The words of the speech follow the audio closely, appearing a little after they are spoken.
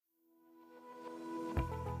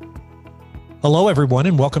Hello, everyone,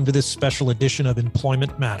 and welcome to this special edition of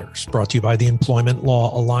Employment Matters, brought to you by the Employment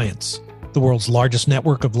Law Alliance, the world's largest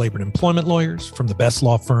network of labor and employment lawyers from the best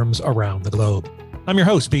law firms around the globe. I'm your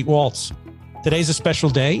host, Pete Waltz. Today's a special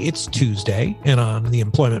day. It's Tuesday, and on the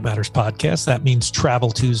Employment Matters podcast, that means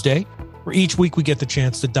Travel Tuesday, where each week we get the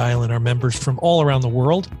chance to dial in our members from all around the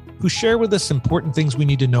world who share with us important things we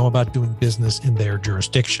need to know about doing business in their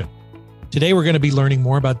jurisdiction. Today, we're going to be learning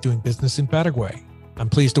more about doing business in Paraguay. I'm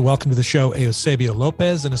pleased to welcome to the show Eusebio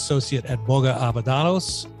Lopez, an associate at Boga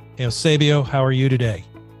Abogados. Eusebio, how are you today?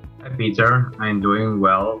 Hi, Peter. I'm doing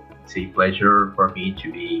well. It's a pleasure for me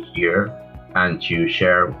to be here and to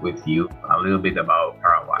share with you a little bit about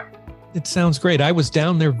Paraguay. It sounds great. I was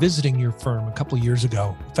down there visiting your firm a couple of years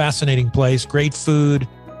ago. Fascinating place, great food,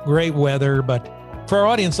 great weather. But for our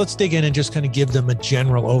audience, let's dig in and just kind of give them a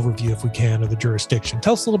general overview, if we can, of the jurisdiction.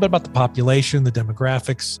 Tell us a little bit about the population, the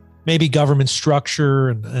demographics, maybe government structure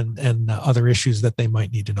and other issues that they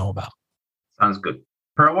might need to know about. Sounds good.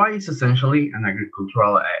 Paraguay is essentially an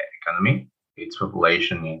agricultural economy. Its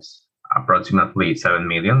population is approximately 7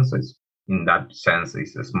 million. So in that sense,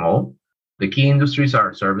 it's small. The key industries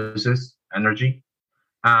are services, energy,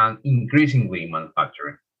 and increasingly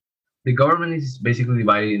manufacturing. The government is basically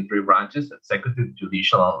divided in three branches: executive,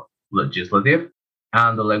 judicial, legislative,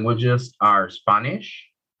 and the languages are Spanish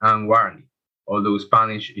and Guarani, although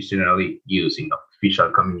Spanish is generally used in official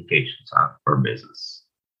communications and for business.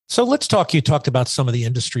 So let's talk. You talked about some of the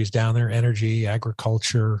industries down there: energy,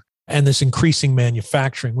 agriculture, and this increasing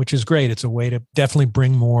manufacturing, which is great. It's a way to definitely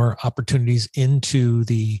bring more opportunities into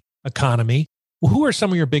the economy. Well, who are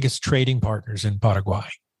some of your biggest trading partners in Paraguay?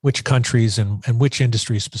 Which countries and which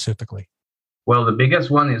industries specifically? Well, the biggest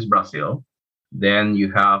one is Brazil. Then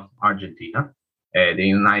you have Argentina. The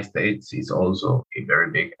United States is also a very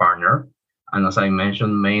big partner. And as I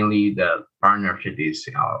mentioned, mainly the partnership is,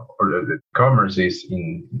 or the commerce is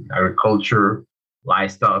in agriculture,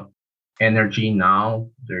 livestock, energy. Now,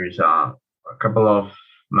 there's a couple of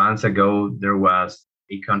months ago, there was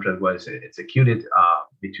a contract was executed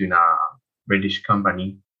between a British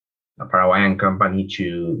company, a Paraguayan company,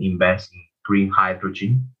 to invest in green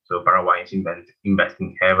hydrogen. So Paraguay is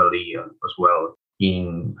investing heavily as well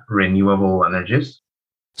in renewable energies.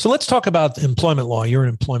 So let's talk about employment law. You're an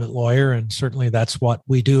employment lawyer, and certainly that's what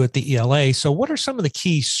we do at the ELA. So what are some of the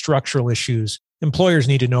key structural issues employers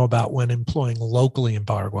need to know about when employing locally in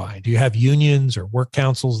Paraguay? Do you have unions or work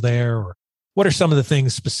councils there? Or what are some of the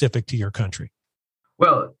things specific to your country?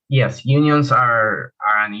 Well, yes, unions are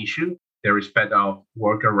an issue. The respect of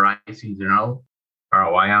worker rights in general.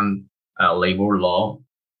 Paraguayan labor law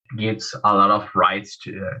gives a lot of rights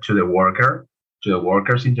to the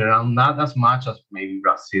workers in general, not as much as maybe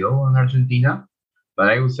Brazil and Argentina, but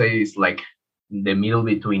I would say it's like the middle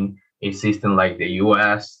between a system like the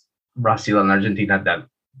US, Brazil, and Argentina, that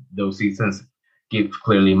those systems give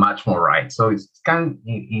clearly much more rights. So it's kind of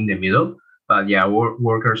in the middle. But yeah,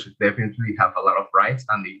 workers definitely have a lot of rights,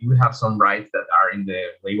 and they do have some rights that are in the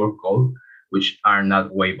labor code, which are not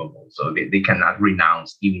waivable. So they cannot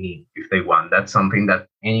renounce even if they want. That's something that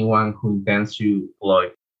anyone who intends to employ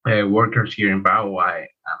workers here in Paraguay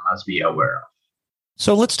must be aware of.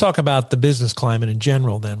 So let's talk about the business climate in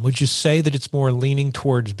general then. Would you say that it's more leaning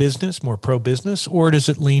towards business, more pro-business, or does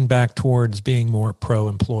it lean back towards being more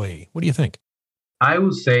pro-employee? What do you think? I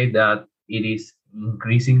would say that it is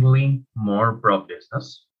increasingly more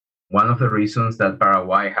pro-business. One of the reasons that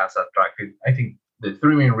Paraguay has attracted, I think the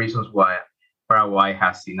three main reasons why Paraguay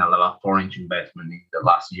has seen a lot of foreign investment in the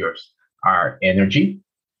last years are energy,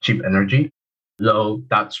 cheap energy, low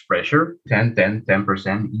tax pressure,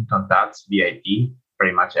 10% income tax, VAT,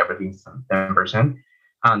 pretty much everything's 10%.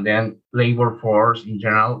 And then labor force in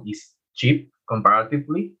general is cheap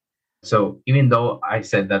comparatively. So even though I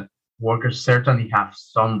said that workers certainly have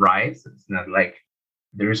some rights, it's not like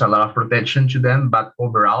there is a lot of protection to them, but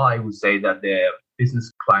overall, I would say that the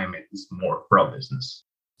business climate is more pro-business.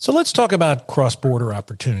 So let's talk about cross-border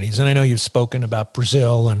opportunities. And I know you've spoken about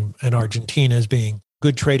Brazil and Argentina as being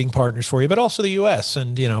good trading partners for you, but also the U.S.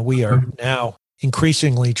 And, you know, we are now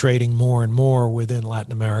increasingly trading more and more within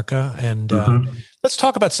Latin America. And let's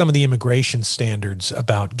talk about some of the immigration standards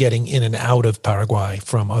about getting in and out of Paraguay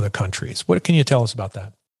from other countries. What can you tell us about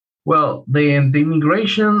that? Well, the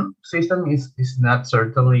immigration system is not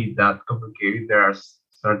certainly that complicated. There are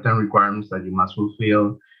certain requirements that you must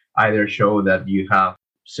fulfill, either show that you have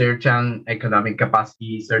certain economic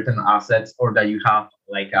capacity, certain assets, or that you have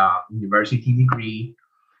like a university degree.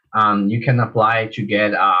 You can apply to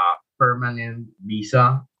get a permanent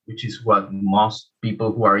visa, which is what most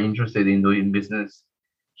people who are interested in doing business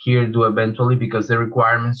here do eventually, because the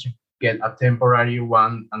requirements get a temporary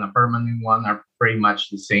one and a permanent one are pretty much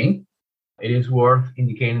the same. It is worth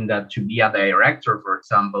indicating that to be a director, for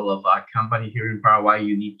example, of a company here in Paraguay,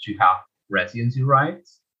 you need to have residency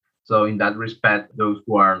rights. So in that respect, those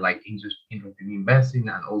who are like interested in investing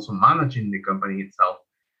and also managing the company itself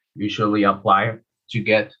usually apply to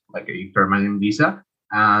get like a permanent visa.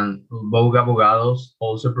 And Vogue Abogados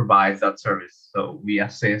also provides that service. So we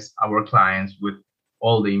assist our clients with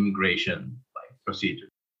all the immigration procedures.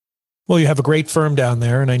 Well, you have a great firm down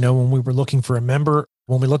there. And I know when we were looking for a member,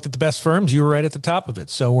 when we looked at the best firms, you were right at the top of it.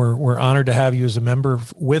 So we're honored to have you as a member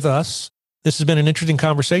with us. This has been an interesting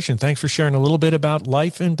conversation. Thanks for sharing a little bit about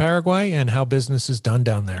life in Paraguay and how business is done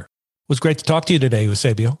down there. It was great to talk to you today,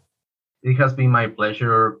 Eusebio. It has been my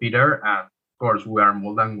pleasure, Peter. And of course, we are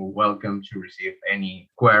more than welcome to receive any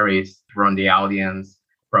queries from the audience,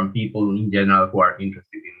 from people in general who are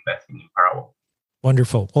interested in investing in Paraguay.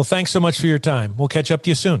 Wonderful. Well, thanks so much for your time. We'll catch up to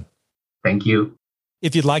you soon. Thank you.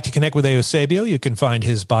 If you'd like to connect with Eusebio, you can find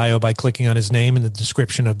his bio by clicking on his name in the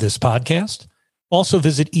description of this podcast. Also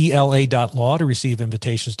visit ela.law to receive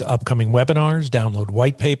invitations to upcoming webinars, download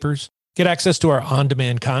white papers, get access to our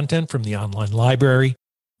on-demand content from the online library,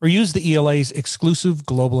 or use the ELA's exclusive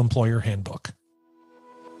Global Employer Handbook.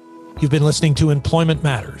 You've been listening to Employment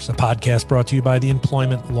Matters, a podcast brought to you by the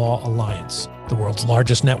Employment Law Alliance, the world's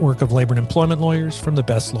largest network of labor and employment lawyers from the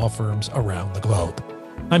best law firms around the globe.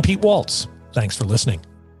 I'm Pete Waltz. Thanks for listening.